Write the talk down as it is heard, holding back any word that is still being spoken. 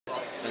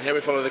And here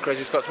we follow the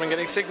Crazy Scotsman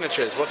getting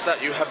signatures. What's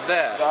that you have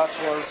there? That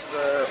was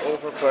the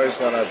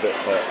overpriced one I bit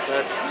there.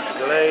 That's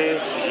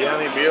Glaze,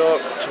 Yummy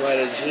Bjork,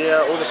 Twilight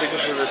Gia, all the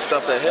signatures of the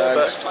stuff they're here,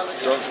 And but...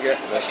 don't forget,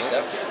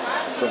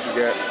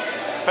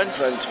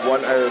 French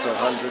 1 out of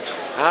 100.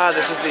 Ah,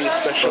 this is the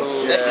special...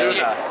 This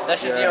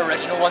is the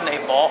original one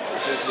they bought.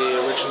 This is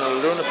the original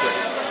Luna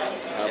plate.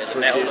 How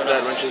pretty is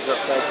that when she's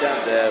upside down?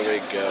 There we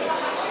go.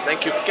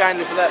 Thank you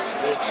kindly for that.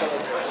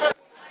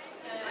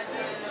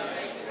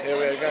 Here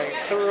we are going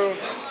through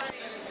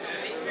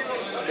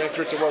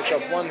to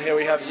workshop 1. Here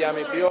we have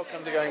Yami Bjork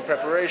undergoing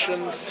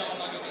preparations.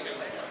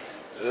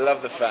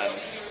 Love the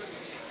fans.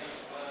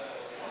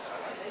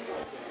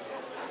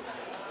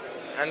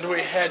 And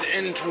we head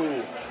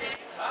into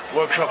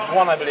workshop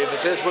 1, I believe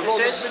this is, with all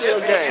the video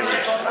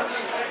games.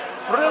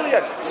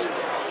 Brilliant.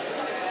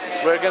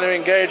 We're going to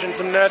engage in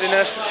some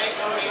nerdiness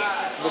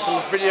with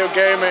some video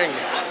gaming.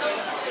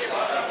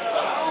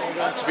 We're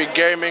going to be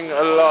gaming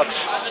a lot.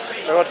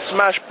 We've got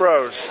Smash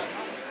Bros.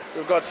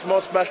 We've got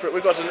more Smash Bros.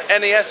 We've got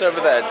an NES over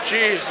there.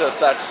 Jesus,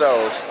 that's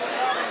old.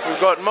 We've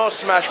got more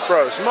Smash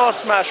Bros. More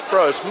Smash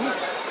Bros.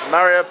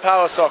 Mario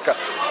Power Soccer,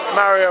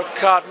 Mario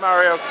Kart,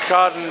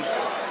 and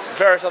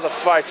various other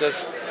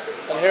fighters.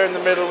 And here in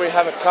the middle we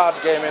have a card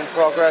game in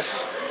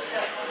progress.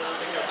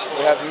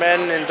 We have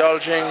men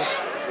indulging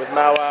with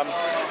Mawam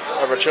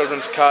over a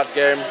children's card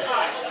game.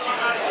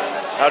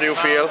 How do you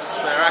feel?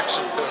 They're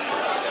action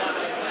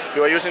tokens.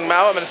 You are using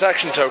Mawam and its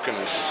action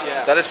tokens.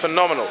 Yeah. That is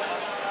phenomenal.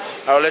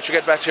 I will let you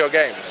get back to your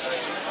games,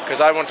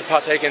 because I want to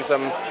partake in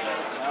some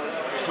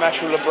Smash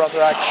Hula Brother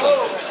action.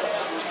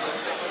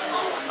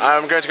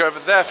 I'm going to go over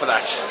there for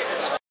that.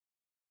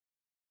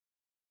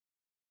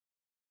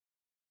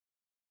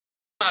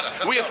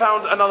 We have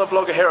found another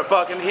vlogger here at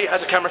Bug, and he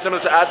has a camera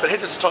similar to Ad, but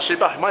his is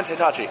Toshiba. Mine's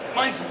Hitachi.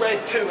 Mine's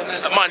red too, and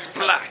then Mine's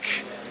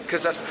black.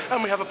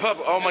 And we have a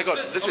purple. Oh my god,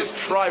 this is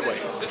Triway.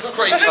 This is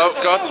crazy. Oh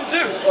god.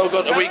 Oh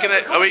god,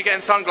 are we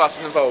getting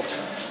sunglasses involved?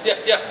 Yeah.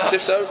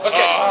 If so,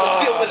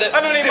 okay, deal with it.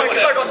 I don't need mine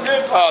because I got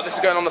nerd glasses. Oh, this is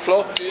going on the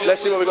floor.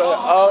 Let's see what we got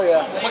here. Oh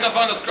yeah. Oh my god,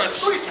 vinyl scratch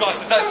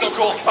glasses. That's so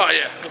cool. Oh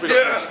yeah.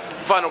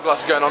 Vinyl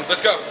glasses going on.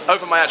 Let's go.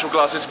 Over my actual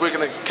glasses, we're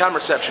going to camera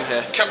reception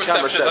here. Camera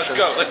reception. Let's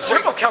go. Let's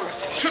Triple camera.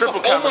 Triple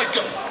camera. Oh my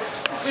god.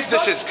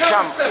 This is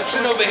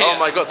reception over here. Oh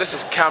my god, this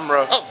is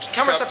camera. Oh,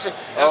 Camera reception.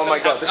 Oh my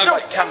god, this is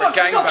like camera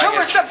gangbanging. Camera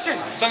reception.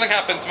 Something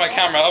happened to my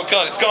camera. Oh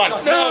god, it's gone.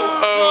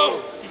 No.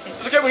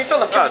 It's okay, we still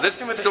have camera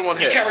There's still one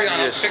here. Carry on.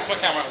 I'll fix my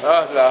camera.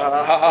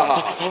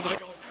 Oh my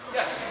god.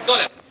 Yes,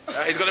 got it.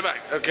 He's got it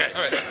back. Okay.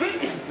 All right.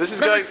 This is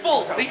Memory going.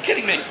 full. Are you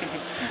kidding me?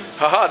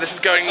 Haha, this is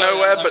going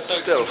nowhere, but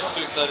still. I'm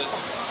too excited.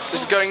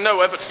 This is going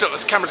nowhere, but still.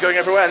 This camera's going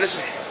everywhere, and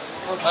this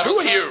is. Who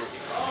are you?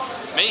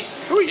 Me?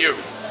 Who are you?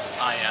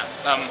 I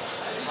am.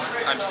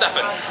 I'm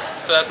Stefan.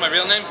 But that's my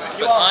real name.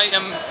 But I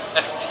am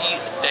FT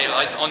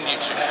Daylight on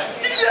YouTube.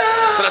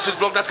 Yeah! So that's his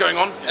blog. That's going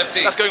on.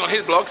 FD. That's going on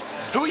his blog.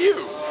 Who are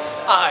you?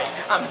 I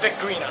am Vic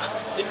Greener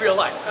in real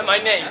life, and my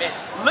name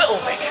is Little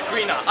Vic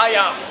Greener. I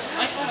am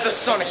the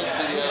Sonic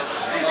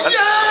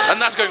Dad.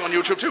 And that's going on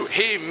YouTube too.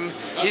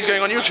 He's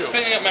going on YouTube.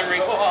 Cleaning up memory.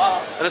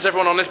 And as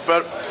everyone on this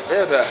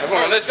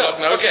everyone on this vlog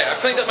knows. Okay,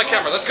 I've cleaned up my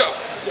camera. Let's go.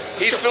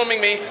 He's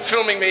filming me,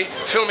 filming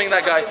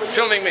that guy,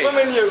 filming me.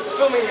 Filming you.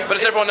 But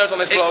as everyone knows on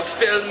this vlog, It's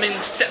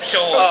filminception.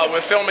 oh,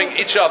 we're filming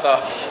each other.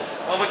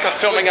 Oh my god.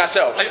 Filming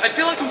ourselves. I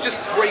feel like I'm just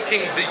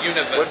breaking the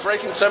universe. We're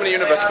breaking so many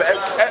universes, but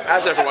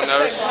as everyone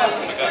knows,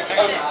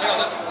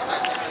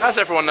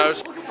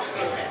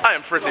 I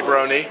am Frizzy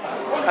Brony,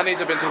 and these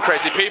have been some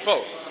crazy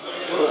people.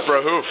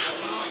 Brohoof.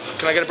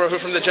 Can I get a brohoof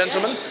from the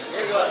gentleman?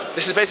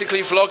 This is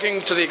basically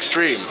vlogging to the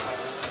extreme.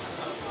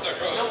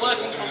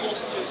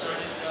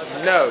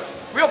 No.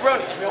 Real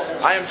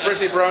bronies. I am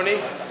Frizzy Brony,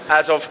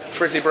 as of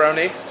Frizzy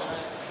Brony.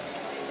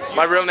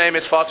 My real name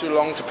is far too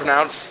long to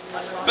pronounce.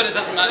 But it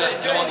doesn't matter.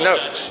 You want No,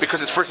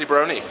 because it's Frizzy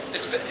Brony.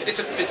 It's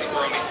a fizzy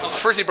brony.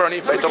 Frizzy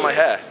Brony based on my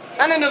hair.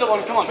 And another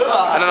one, come on.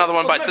 And another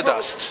one bites the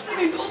dust.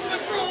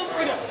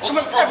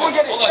 Ultimate bro. Everyone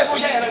get it. Hold on,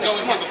 we Everyone need to get go it.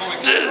 in here before we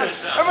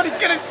get Everybody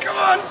get it, come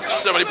on.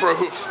 So many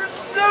brohoofs.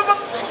 There's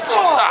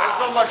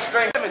not much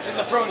strength in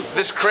the brony.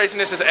 This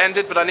craziness has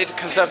ended, but I need to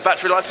conserve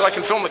battery life so I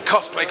can film the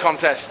cosplay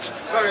contest.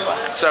 Very well.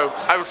 So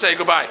I will say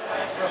goodbye.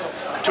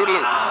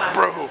 Toodaloo,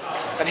 brohoof.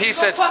 And he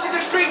said, Passing the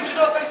streams, you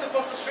know, Facebook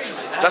post the streams.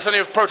 that's only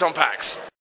with proton packs.